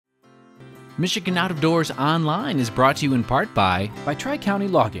Michigan Out of Doors Online is brought to you in part by Tri-County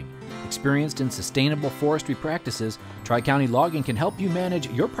Logging. Experienced in sustainable forestry practices, Tri-County Logging can help you manage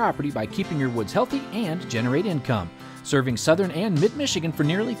your property by keeping your woods healthy and generate income. Serving southern and mid-Michigan for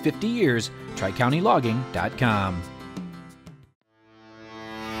nearly 50 years, TriCountyLogging.com.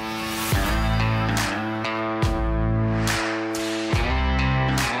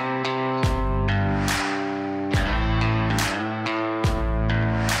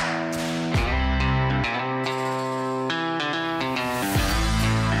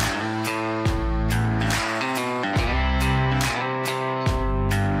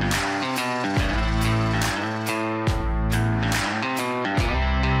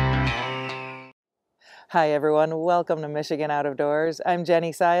 Hi everyone, welcome to Michigan Out of Doors. I'm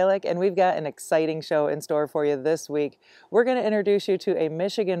Jenny Sialik and we've got an exciting show in store for you this week. We're going to introduce you to a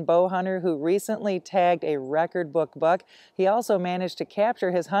Michigan bow hunter who recently tagged a record book buck. He also managed to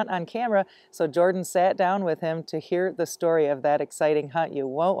capture his hunt on camera, so Jordan sat down with him to hear the story of that exciting hunt. You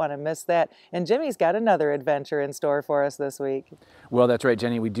won't want to miss that. And Jimmy's got another adventure in store for us this week. Well, that's right,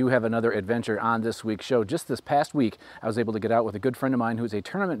 Jenny. We do have another adventure on this week's show. Just this past week, I was able to get out with a good friend of mine who's a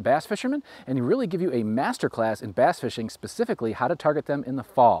tournament bass fisherman, and he really give you a masterclass in bass fishing, specifically how to target them in the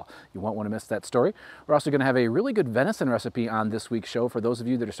fall. You won't want to miss that story. We're also going to have a really good venison recipe on this week's show for those of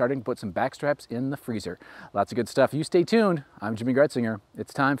you that are starting to put some backstraps in the freezer. Lots of good stuff. You stay tuned. I'm Jimmy Gretzinger.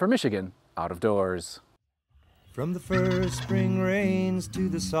 It's time for Michigan Out of Doors. From the first spring rains to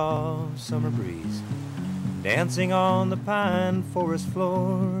the soft summer breeze, dancing on the pine forest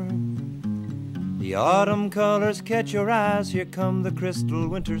floor, the autumn colors catch your eyes. Here come the crystal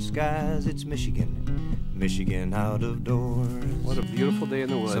winter skies. It's Michigan, Michigan out of doors. What a beautiful day in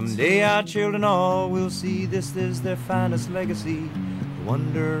the woods. Someday our children all will see this is their finest legacy, the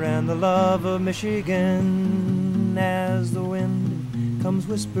wonder and the love of Michigan. As the wind comes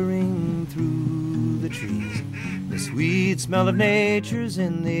whispering through the trees, the sweet smell of nature's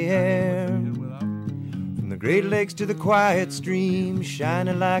in the air. From the Great Lakes to the quiet stream,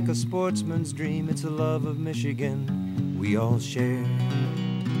 shining like a sportsman's dream, it's a love of Michigan we all share.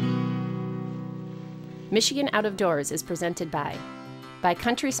 Michigan Out of Doors is presented by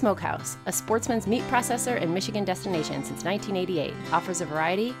Country Smokehouse, a sportsman's meat processor and Michigan destination since 1988. Offers a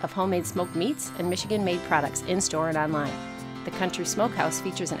variety of homemade smoked meats and Michigan-made products in-store and online. The Country Smokehouse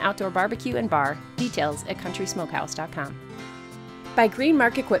features an outdoor barbecue and bar. Details at countrysmokehouse.com. By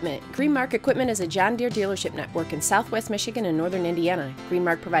Greenmark Equipment. Greenmark Equipment is a John Deere dealership network in southwest Michigan and northern Indiana.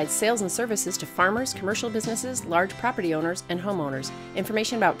 Greenmark provides sales and services to farmers, commercial businesses, large property owners, and homeowners.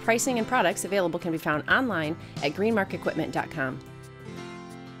 Information about pricing and products available can be found online at greenmarkequipment.com.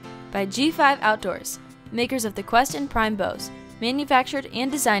 By G5 Outdoors, makers of the Quest and Prime bows, manufactured and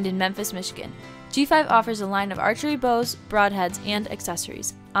designed in Memphis, Michigan. G5 offers a line of archery bows, broadheads, and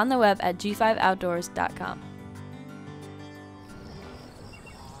accessories on the web at g5outdoors.com.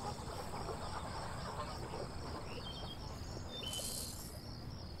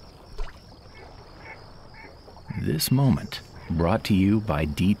 This moment brought to you by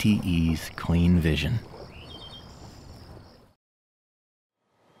DTE's Clean Vision.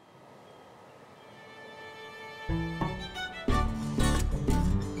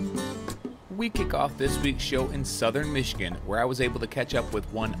 We kick off this week's show in southern Michigan, where I was able to catch up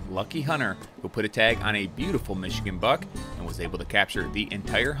with one lucky hunter who put a tag on a beautiful Michigan buck and was able to capture the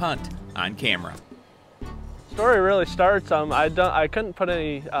entire hunt on camera. Story really starts. I couldn't put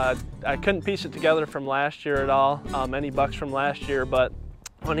any. I couldn't piece it together from last year at all. Any bucks from last year, but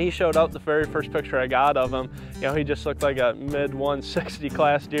when he showed up, the very first picture I got of him, he just looked like a mid 160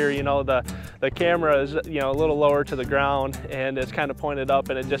 class deer. The camera is a little lower to the ground and it's kind of pointed up,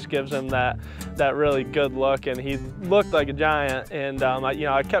 and it just gives him that really good look. And he looked like a giant. And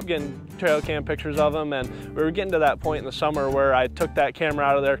I kept getting trail cam pictures of him, and we were getting to that point in the summer where I took that camera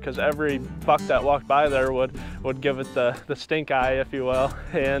out of there because every buck that walked by there would give it the stink eye, if you will.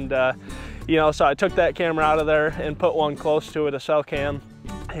 And so I took that camera out of there and put one close to it, a cell cam,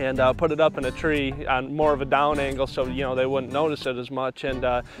 and put it up in a tree on more of a down angle so they wouldn't notice it as much. And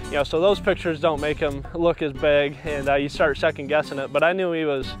so those pictures don't make him look as big, and you start second guessing it. But I knew he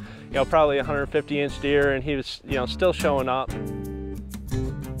was probably a 150-inch deer, and he was still showing up.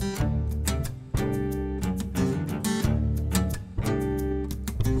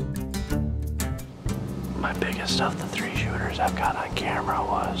 My biggest of the 3 shooters I've got on camera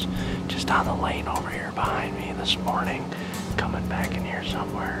was just on the lane over here behind me this morning, coming back in here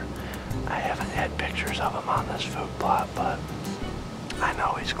somewhere. I haven't had pictures of him on this food plot, but I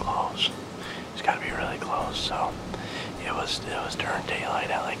know he's close. He's got to be really close. So it was during daylight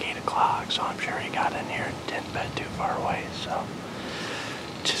at like 8 o'clock, so I'm sure he got in here and didn't bet too far away. So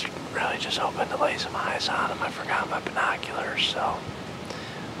really just hoping to lay some eyes on him. I forgot my binoculars, so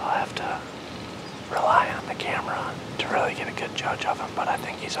I'll have to rely on the camera to really get a good judge of him, but I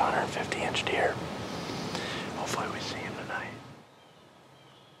think he's a 150-inch deer. Hopefully we see him tonight.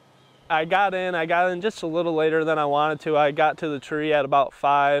 I got in just a little later than I wanted to. I got to the tree at about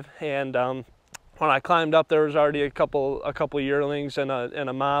 5, and when I climbed up, there was already a couple yearlings and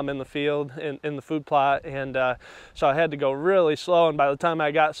a mom in the field in the food plot, and so I had to go really slow. And by the time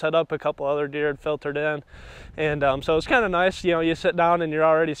I got set up, a couple other deer had filtered in, and so it's kind of nice. You know, you sit down and you're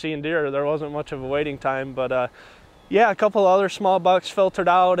already seeing deer. There wasn't much of a waiting time, but yeah, a couple other small bucks filtered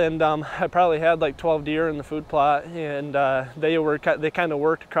out, and I probably had like 12 deer in the food plot, and they kind of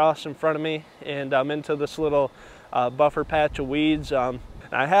worked across in front of me, and into this little buffer patch of weeds.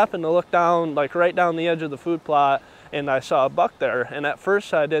 I happened to look down, like right down the edge of the food plot, and I saw a buck there. And at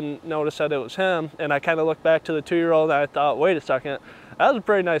first I didn't notice that it was him, and I kind of looked back to the 2-year-old and I thought, wait a second, that was a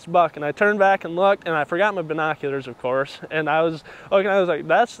pretty nice buck. And I turned back and looked, and I forgot my binoculars, of course, and I was looking, I was like,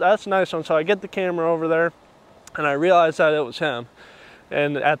 that's a nice one. So I get the camera over there, and I realized that it was him.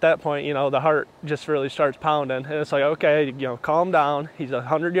 And at that point, you know, the heart just really starts pounding, and it's like, okay, you know, calm down. He's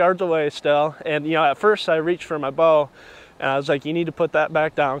 100 yards away still. And you know, at first I reached for my bow, and I was like, you need to put that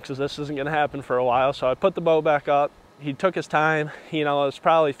back down because this isn't going to happen for a while. So I put the bow back up. He took his time. You know, it was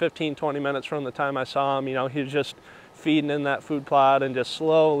probably 15-20 minutes from the time I saw him. You know, he was just feeding in that food plot and just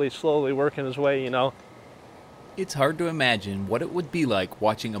slowly working his way, you know. It's hard to imagine what it would be like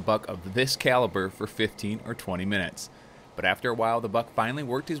watching a buck of this caliber for 15 or 20 minutes. But after a while, the buck finally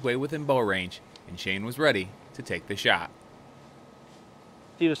worked his way within bow range, and Shane was ready to take the shot.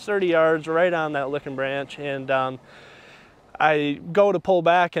 He was 30 yards right on that licking branch, and I go to pull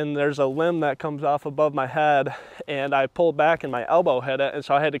back, and there's a limb that comes off above my head, and I pulled back and my elbow hit it, and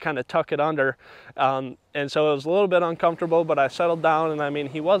so I had to kind of tuck it under, and so it was a little bit uncomfortable, but I settled down, and I mean,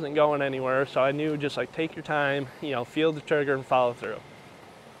 he wasn't going anywhere, so I knew just like take your time, you know, feel the trigger and follow through.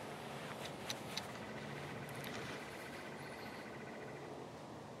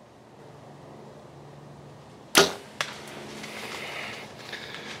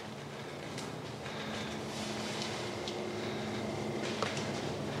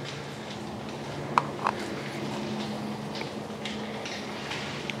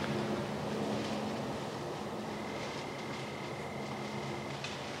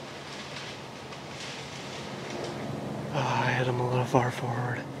 I hit him a little far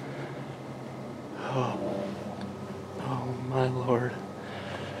forward. Oh my Lord.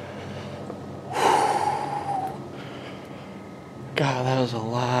 God, that was a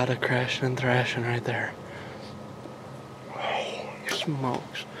lot of crashing and thrashing right there. Holy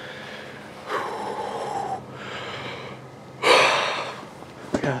smokes.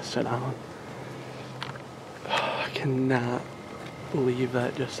 I gotta sit down. I cannot believe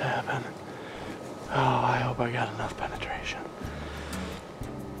that just happened. Oh, I hope I got enough penetration.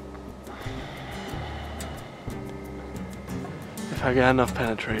 If I got enough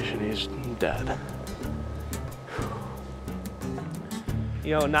penetration, he's dead.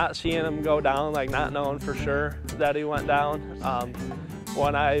 You know, not seeing him go down, like not knowing for sure that he went down.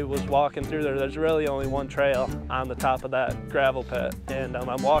 When I was walking through there, there's really only one trail on the top of that gravel pit. And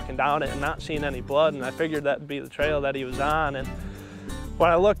I'm walking down it and not seeing any blood, and I figured that'd be the trail that he was on. And when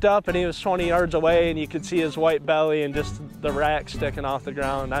I looked up and he was 20 yards away and you could see his white belly and just the rack sticking off the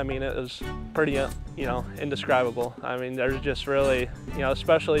ground, I mean, it was pretty, you know, indescribable. I mean, there's just really, you know,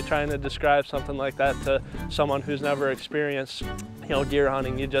 especially trying to describe something like that to someone who's never experienced, you know, deer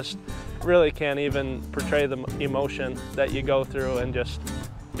hunting, you just really can't even portray the emotion that you go through, and just,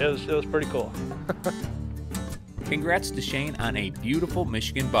 it was pretty cool. Congrats to Shane on a beautiful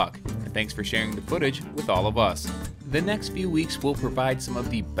Michigan buck, and thanks for sharing the footage with all of us. The next few weeks will provide some of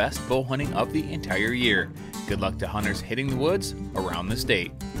the best bow hunting of the entire year. Good luck to hunters hitting the woods around the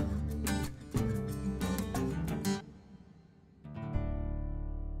state.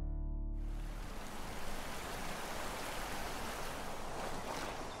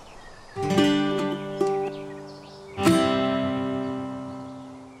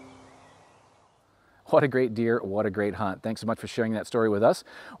 What a great deer, what a great hunt. Thanks so much for sharing that story with us.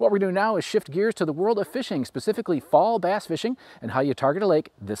 What we're doing now is shift gears to the world of fishing, specifically fall bass fishing and how you target a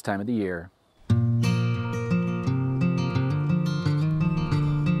lake this time of the year.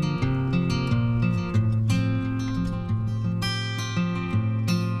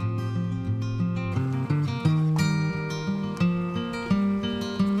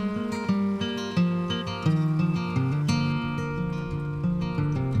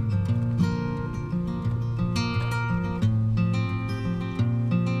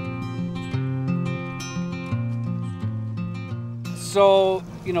 So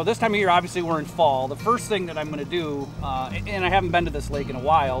you know, this time of year, obviously we're in fall. The first thing that I'm going to do, and I haven't been to this lake in a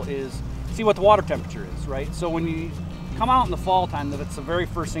while, is see what the water temperature is, right? So when you come out in the fall time, that's the very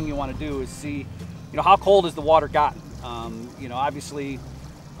first thing you want to do is see, you know, how cold has the water gotten? You know, obviously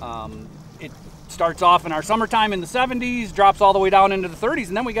it starts off in our summertime in the 70s, drops all the way down into the 30s,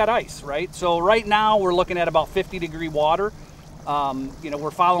 and then we got ice, right? So right now we're looking at about 50-degree water. You know,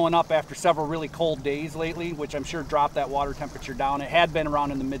 we're following up after several really cold days lately, which I'm sure dropped that water temperature down. It had been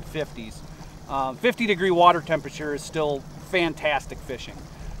around in the mid-50s. 50-degree water temperature is still fantastic fishing.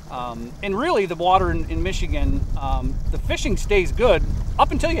 And really the water in Michigan, the fishing stays good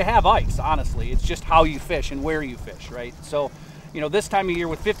up until you have ice, honestly. It's just how you fish and where you fish, right? So, you know, this time of year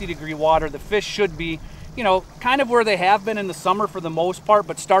with 50-degree water, the fish should be, you know, kind of where they have been in the summer for the most part,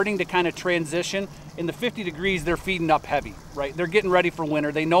 but starting to kind of transition. In the 50 degrees, they're feeding up heavy, right? They're getting ready for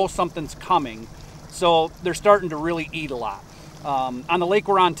winter. They know something's coming, so they're starting to really eat a lot. On the lake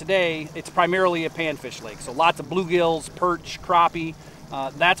we're on today, it's primarily a panfish lake, so lots of bluegills, perch, crappie.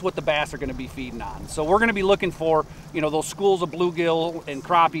 That's what the bass are going to be feeding on. So we're going to be looking for, you know, those schools of bluegill and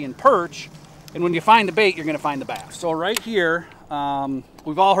crappie and perch, and when you find the bait, you're going to find the bass. So right here,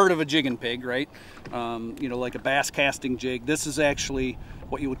 we've all heard of a jig and pig, right? You know, like a bass casting jig. This is actually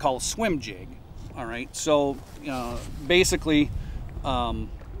what you would call a swim jig. All right, so basically a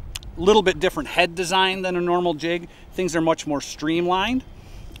little bit different head design than a normal jig. Things are much more streamlined.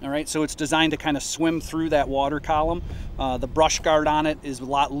 All right, so it's designed to kind of swim through that water column. The brush guard on it is a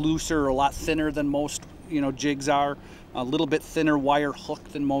lot looser, a lot thinner than most, you know, jigs are. A little bit thinner wire hook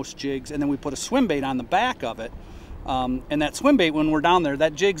than most jigs, and then we put a swim bait on the back of it. And that swim bait, when we're down there,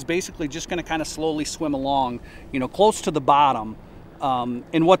 that jig's basically just going to kind of slowly swim along, you know, close to the bottom.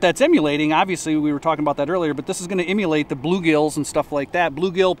 And what that's emulating, obviously we were talking about that earlier, but this is going to emulate the bluegills and stuff like that,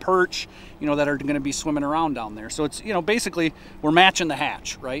 bluegill, perch, you know, that are going to be swimming around down there. So it's, you know, basically we're matching the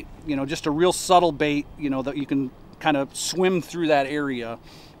hatch, right? You know, just a real subtle bait, you know, that you can kind of swim through that area.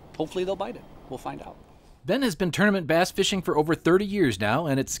 Hopefully they'll bite it. We'll find out. Ben has been tournament bass fishing for over 30 years now,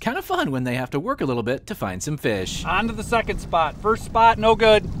 and it's kind of fun when they have to work a little bit to find some fish. On to the second spot. First spot, no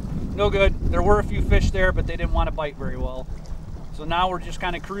good. No good. There were a few fish there, but they didn't want to bite very well. So now we're just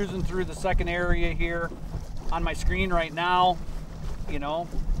kind of cruising through the second area here. On my screen right now, you know,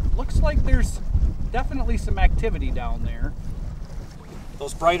 looks like there's definitely some activity down there.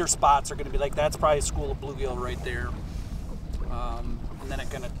 Those brighter spots are going to be like, that's probably a school of bluegill right there. And then it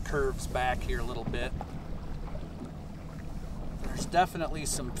kind of curves back here a little bit. There's definitely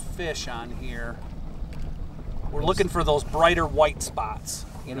some fish on here. We're looking for those brighter white spots.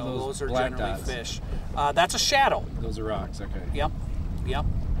 You know, those are generally dots? Fish. That's a shadow. Those are rocks, okay. Yep, yep.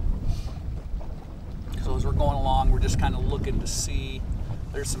 So as we're going along, we're just kind of looking to see.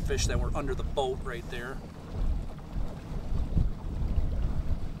 There's some fish that were under the boat right there.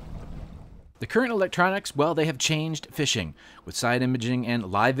 The current electronics, well, they have changed fishing. With side imaging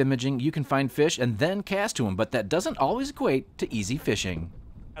and live imaging, you can find fish and then cast to them, but that doesn't always equate to easy fishing.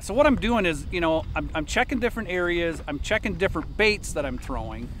 So what I'm doing is, you know, I'm checking different areas, I'm checking different baits that I'm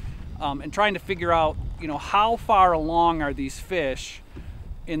throwing, and trying to figure out, you know, how far along are these fish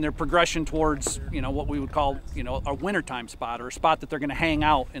in their progression towards, you know, what we would call, you know, a wintertime spot, or a spot that they're going to hang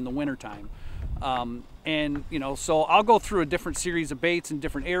out in the wintertime. And, you know, so I'll go through a different series of baits in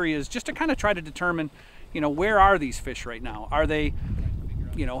different areas just to kind of try to determine, you know, where are these fish right now? Are they,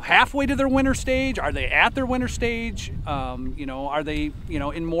 you know, halfway to their winter stage? Are they at their winter stage? You know, are they, you know,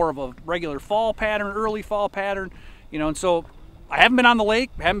 in more of a regular fall pattern, early fall pattern? You know, and so I haven't been on the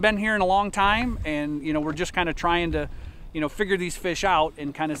lake, haven't been here in a long time, and, you know, we're just kind of trying to, you know, figure these fish out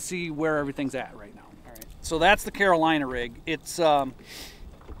and kind of see where everything's at right now. All right. So that's the Carolina rig. It's,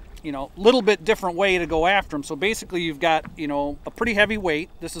 you know, a little bit different way to go after them. So basically you've got, you know, a pretty heavy weight.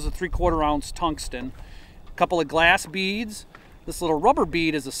 This is a 3/4 ounce tungsten, a couple of glass beads. This little rubber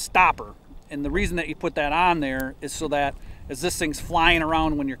bead is a stopper. And the reason that you put that on there is so that as this thing's flying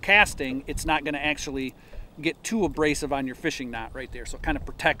around when you're casting, it's not going to actually get too abrasive on your fishing knot right there. So it kind of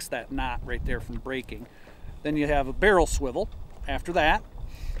protects that knot right there from breaking. Then you have a barrel swivel after that.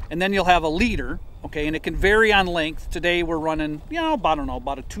 And then you'll have a leader, okay, and it can vary on length. Today we're running, you know, about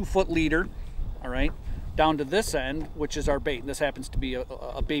a 2-foot leader, all right, down to this end, which is our bait. And this happens to be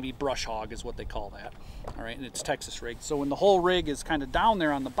a baby brush hog is what they call that, all right, and it's Texas rig. So when the whole rig is kind of down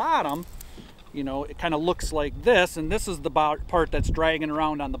there on the bottom, you know, it kind of looks like this, and this is the part that's dragging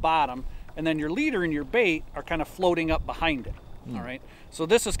around on the bottom, and then your leader and your bait are kind of floating up behind it, all right. So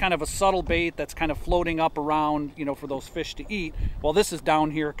this is kind of a subtle bait that's kind of floating up around, you know, for those fish to eat. While this is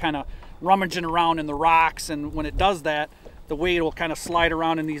down here kind of rummaging around in the rocks, and when it does that, the weight will kind of slide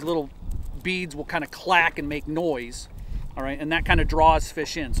around and these little beads will kind of clack and make noise. All right, and that kind of draws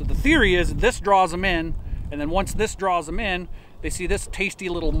fish in. So the theory is this draws them in, and then once this draws them in, they see this tasty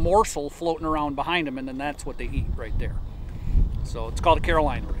little morsel floating around behind them, and then that's what they eat right there. So it's called a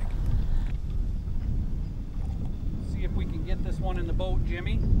Carolina rig. See if we can get this one in the boat,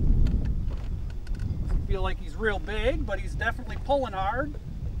 Jimmy. Doesn't feel like he's real big, but he's definitely pulling hard.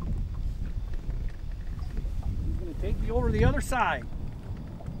 He's gonna take me over to the other side.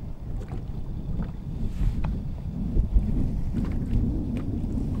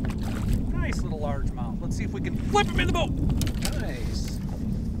 Nice little largemouth. Let's see if we can flip him in the boat. Nice.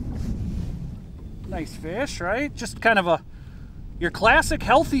 Nice fish, right? Just kind of your classic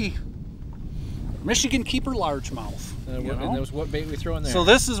healthy Michigan keeper largemouth. And those what bait we throw in there? So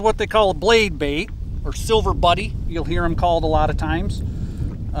this is what they call a blade bait, or silver buddy. You'll hear them called a lot of times.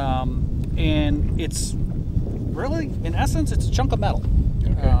 And it's really, in essence, it's a chunk of metal.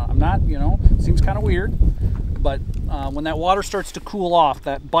 Okay. I'm not, seems kind of weird, but when that water starts to cool off,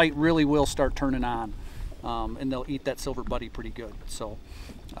 that bite really will start turning on, and they'll eat that silver buddy pretty good. So,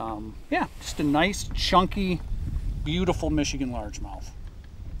 yeah, just a nice, chunky, beautiful Michigan largemouth.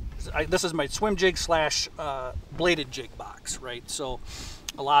 This is my swim jig slash bladed jig box, right? So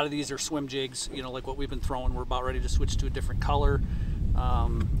a lot of these are swim jigs, like what we've been throwing. We're about ready to switch to a different color.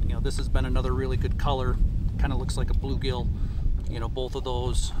 This has been another really good color. Kind of looks like a bluegill, both of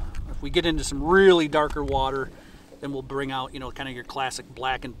those. If we get into some really darker water, then we'll bring out, kind of your classic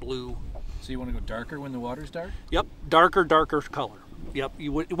black and blue. So you want to go darker when the water's dark? Yep, darker color. Yep,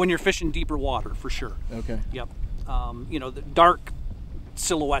 when you're fishing deeper water, for sure. Okay. Yep. The dark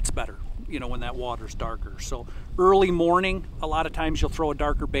silhouette's better, when that water's darker. So early morning, a lot of times you'll throw a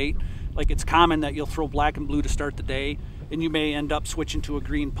darker bait. Like it's common that you'll throw black and blue to start the day, and you may end up switching to a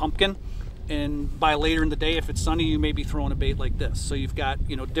green pumpkin. And by later in the day, if it's sunny, you may be throwing a bait like this. So you've got,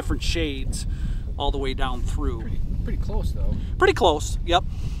 different shades all the way down through. Pretty close though. Pretty close, yep.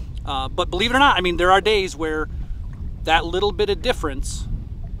 But believe it or not, there are days where that little bit of difference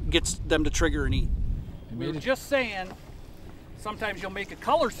gets them to trigger and eat. We were just saying, sometimes you'll make a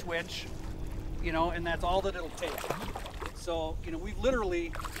color switch, and that's all that it'll take. So, we've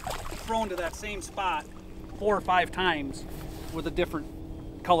literally thrown to that same spot 4 or 5 times with a different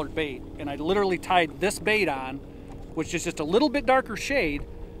colored bait. And I literally tied this bait on, which is just a little bit darker shade,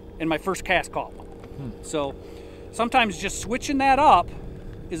 and my first cast caught one. So sometimes just switching that up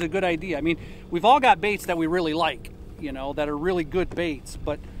is a good idea. We've all got baits that we really like, that are really good baits,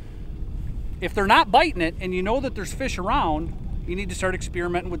 but if they're not biting it and you know that there's fish around, you need to start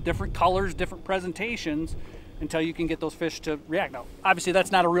experimenting with different colors, different presentations, until you can get those fish to react. Now, obviously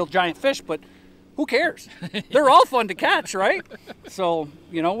that's not a real giant fish, but who cares? They're all fun to catch, right? So,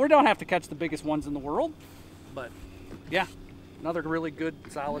 we don't have to catch the biggest ones in the world, but yeah, another really good,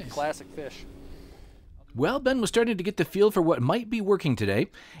 solid, classic fish. Well, Ben was starting to get the feel for what might be working today,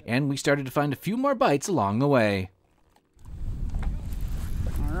 and we started to find a few more bites along the way.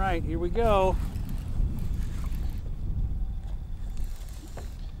 All right, here we go.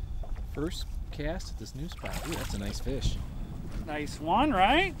 First cast at this new spot. Ooh, that's a nice fish. Nice one,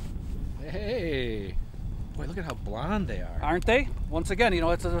 right? Hey, boy, look at how blonde they are. Aren't they? Once again,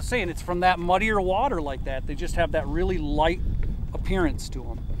 as I was saying, it's from that muddier water like that. They just have that really light appearance to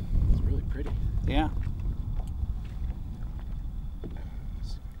them. It's really pretty. Yeah.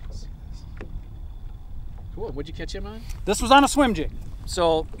 Cool. What'd you catch him on? This was on a swim jig.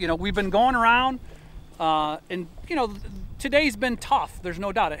 So, we've been going around, and, today's been tough. There's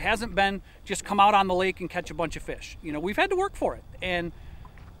no doubt. It hasn't been just come out on the lake and catch a bunch of fish. We've had to work for it. And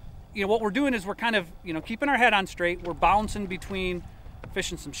what we're doing is we're kind of, keeping our head on straight. We're bouncing between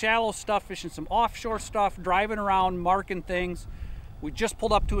fishing some shallow stuff, fishing some offshore stuff, driving around, marking things. We just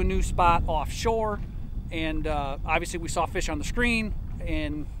pulled up to a new spot offshore, and obviously we saw fish on the screen,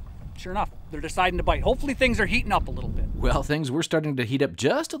 and sure enough, they're deciding to bite. Hopefully things are heating up a little bit. Well, things were starting to heat up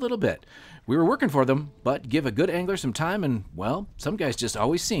just a little bit. We were working for them, but give a good angler some time and, well, some guys just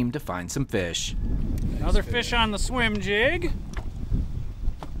always seem to find some fish. Another fish on the swim jig.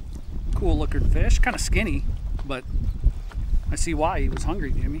 Cool looking fish, kind of skinny, but I see why. He was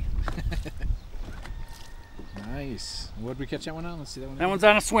hungry, Jimmy. Nice. What did we catch that one on? Let's see that one. That one's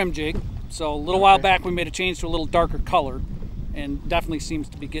on a swim jig. So a little while back we made a change to a little darker color, and definitely seems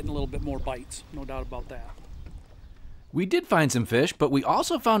to be getting a little bit more bites. No doubt about that. We did find some fish, but we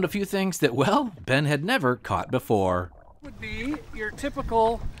also found a few things that, well, Ben had never caught before. Would be your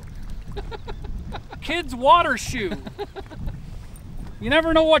typical kid's water shoe. You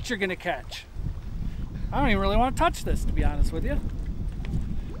never know what you're gonna catch. I don't even really want to touch this, to be honest with you.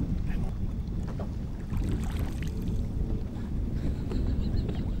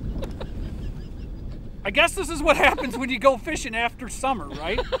 I guess this is what happens when you go fishing after summer,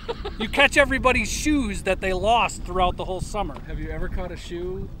 right? You catch everybody's shoes that they lost throughout the whole summer. Have you ever caught a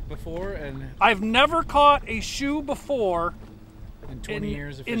shoe before? And I've never caught a shoe before. in 20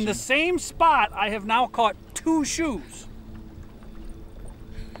 years of fishing? In the same spot, I have now caught 2 shoes.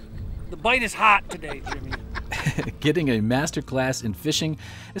 The bite is hot today, Jimmy. Getting a master class in fishing,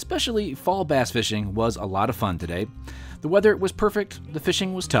 especially fall bass fishing, was a lot of fun today. The weather was perfect, the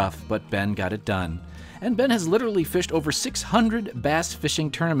fishing was tough, but Ben got it done. And Ben has literally fished over 600 bass fishing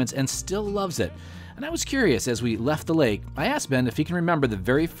tournaments and still loves it. And I was curious, as we left the lake, I asked Ben if he can remember the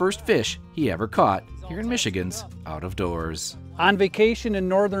very first fish he ever caught here in Michigan's Out of Doors. On vacation in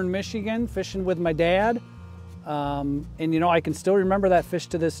northern Michigan, fishing with my dad. And you know, I can still remember that fish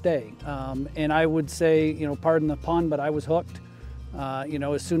to this day. And I would say, you know, pardon the pun, but I was hooked. You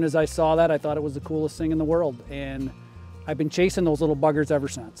know, as soon as I saw that, I thought it was the coolest thing in the world. And I've been chasing those little buggers ever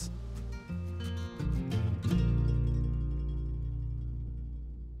since.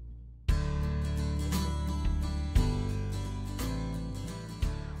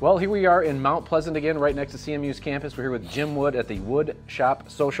 Well, here we are in Mount Pleasant again, right next to CMU's campus. We're here with Jim Wood at the Wood Shop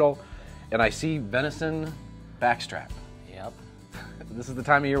Social, and I see venison backstrap. Yep. This is the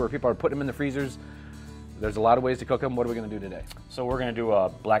time of year where people are putting them in the freezers. There's a lot of ways to cook them. What are we going to do today? So we're going to do a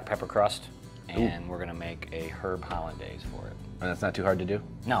black pepper crust, and we're going to make a herb hollandaise for it. And that's not too hard to do?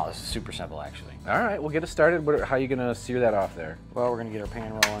 No, this is super simple, actually. All right, we'll get us started. How are you going to sear that off there? Well, we're going to get our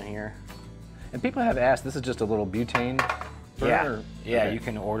pan rolling here. And people have asked, this is just a little butane burner? Yeah, okay. You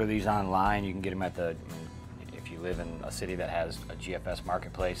can order these online. You can get them at the, if you live in a city that has a GFS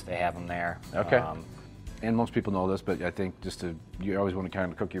marketplace, they have them there. Okay. And most people know this, but I think you always want to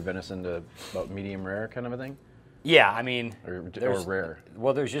kind of cook your venison to about medium rare kind of a thing? Yeah, I mean, or rare.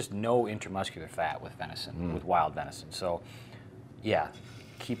 Well, there's just no intramuscular fat with venison, with wild venison. So, yeah,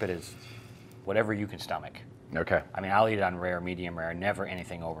 keep it as whatever you can stomach. Okay. I mean, I'll eat it on rare, medium rare, never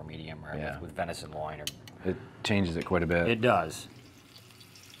anything over medium rare Yeah. with venison loin. It changes it quite a bit. It does.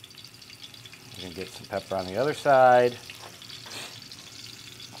 We're going to get some pepper on the other side.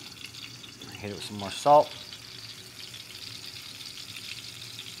 Hit it with some more salt.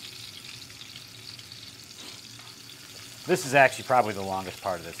 This is actually probably the longest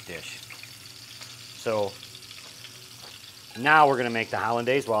part of this dish. So now we're going to make the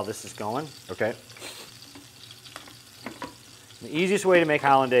hollandaise while this is going. Okay. The easiest way to make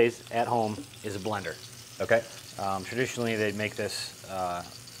hollandaise at home is a blender. Okay. Traditionally, they'd make this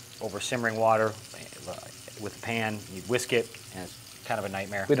over simmering water with a pan. You'd whisk it, and it's kind of a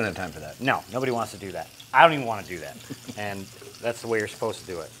nightmare. We don't have time for that. No, nobody wants to do that. I don't even want to do that. And that's the way you're supposed to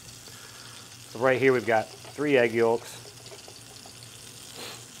do it. So right here we've got 3 egg yolks.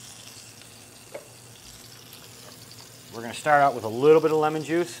 We're going to start out with a little bit of lemon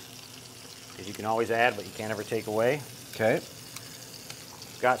juice, because you can always add, but you can't ever take away. Okay.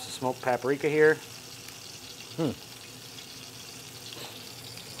 Got some smoked paprika here.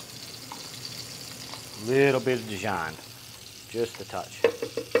 Little bit of Dijon, just a touch.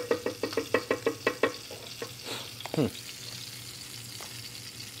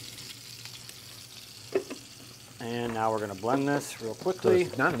 And now we're going to blend this real quickly.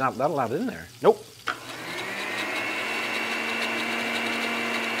 So not a lot in there. Nope.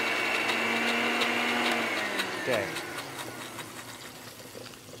 Okay.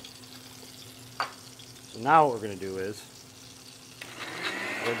 So now what we're going to do is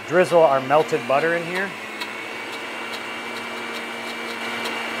we'll drizzle our melted butter in here.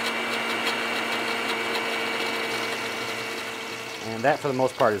 And that, for the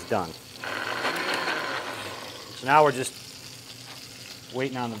most part, is done. So now we're just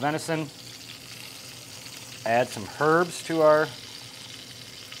waiting on the venison. Add some herbs to our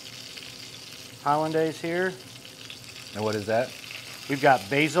hollandaise here. And what is that? We've got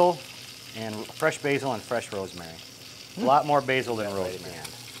basil and fresh rosemary. A lot more basil than rosemary.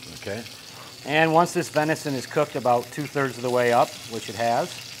 Okay. And once this venison is cooked about 2/3 of the way up, which it has,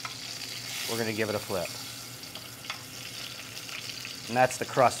 we're going to give it a flip. And that's the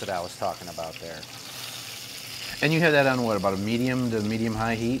crust that I was talking about there. And you have that on what, about a medium to medium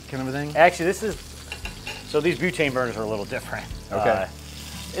high heat kind of a thing? Actually, so these butane burners are a little different. Okay.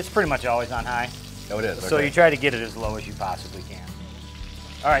 It's pretty much always on high. Oh, it is. So okay. you try to get it as low as you possibly can.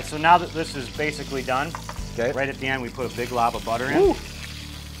 All right, so now that this is basically done, okay. Right at the end we put a big glob of butter in. Woo.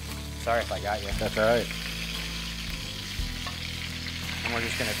 Sorry if I got you. That's all right. And we're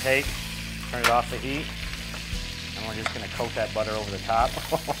just going to turn it off the heat, and we're just going to coat that butter over the top.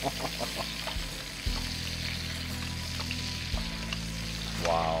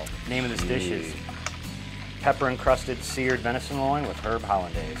 Wow. Name of this dish is pepper encrusted seared venison loin with herb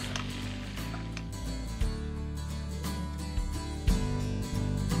hollandaise.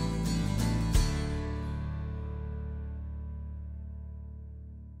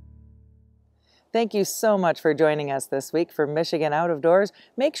 Thank you so much for joining us this week for Michigan Out of Doors.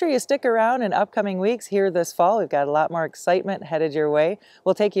 Make sure you stick around in upcoming weeks here this fall. We've got a lot more excitement headed your way.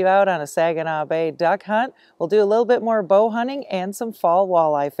 We'll take you out on a Saginaw Bay duck hunt. We'll do a little bit more bow hunting and some fall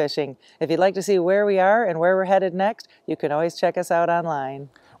walleye fishing. If you'd like to see where we are and where we're headed next, you can always check us out online.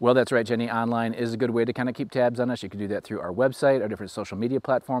 Well, that's right, Jenny. Online is a good way to kind of keep tabs on us. You can do that through our website, our different social media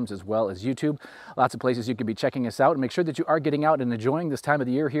platforms, as well as YouTube. Lots of places you can be checking us out, and make sure that you are getting out and enjoying this time of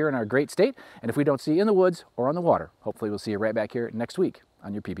the year here in our great state. And if we don't see you in the woods or on the water, hopefully we'll see you right back here next week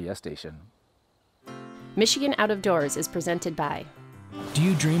on your PBS station. Michigan Out of Doors is presented by. Do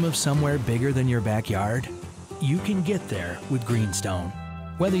you dream of somewhere bigger than your backyard? You can get there with Greenstone.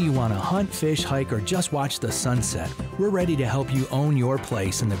 Whether you want to hunt, fish, hike, or just watch the sunset, we're ready to help you own your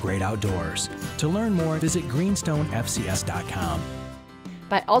place in the great outdoors. To learn more, visit greenstonefcs.com.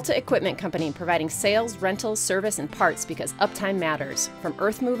 By Alta Equipment Company, providing sales, rentals, service, and parts because uptime matters. From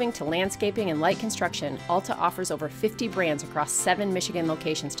earth moving to landscaping and light construction, Alta offers over 50 brands across 7 Michigan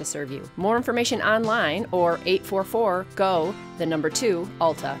locations to serve you. More information online or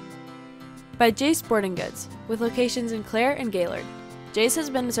 844-GO-2-ALTA. By Jay's Sporting Goods, with locations in Clare and Gaylord. Jay's has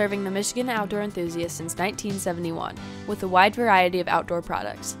been serving the Michigan outdoor enthusiast since 1971, with a wide variety of outdoor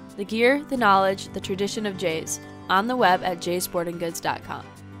products. The gear, the knowledge, the tradition of Jay's. On the web at jaysportinggoods.com.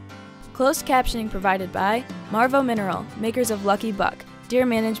 Closed captioning provided by Marvo Mineral, makers of Lucky Buck, deer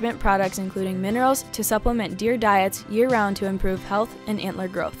management products including minerals to supplement deer diets year-round to improve health and antler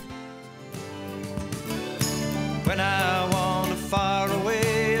growth. When I wander far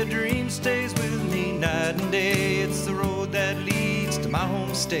away, a dream stays with me night and day. It's the road that leads to my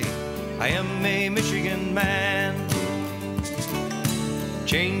home state. I am a Michigan man.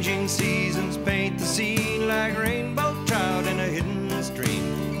 Changing seasons paint the scene like rainbow trout in a hidden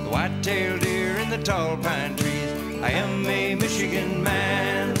stream. The white-tailed deer in the tall pine trees. I am a Michigan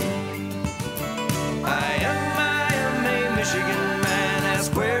man. I am a Michigan man.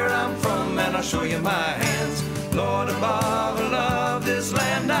 Ask where I'm from and I'll show you my hands. Lord above, I love this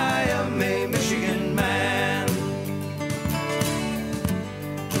land. I am a Michigan man.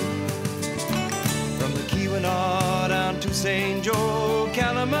 From the Keweenaw down to St. Joe,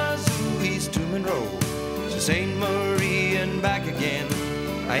 Kalamazoo, East to Monroe, to St. Marie and back again.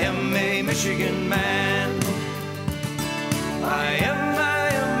 I am a Michigan man. I am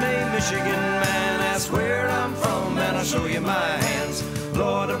a Michigan man. Ask where I'm from and I'll show you my hands.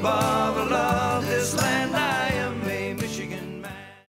 Lord above, I love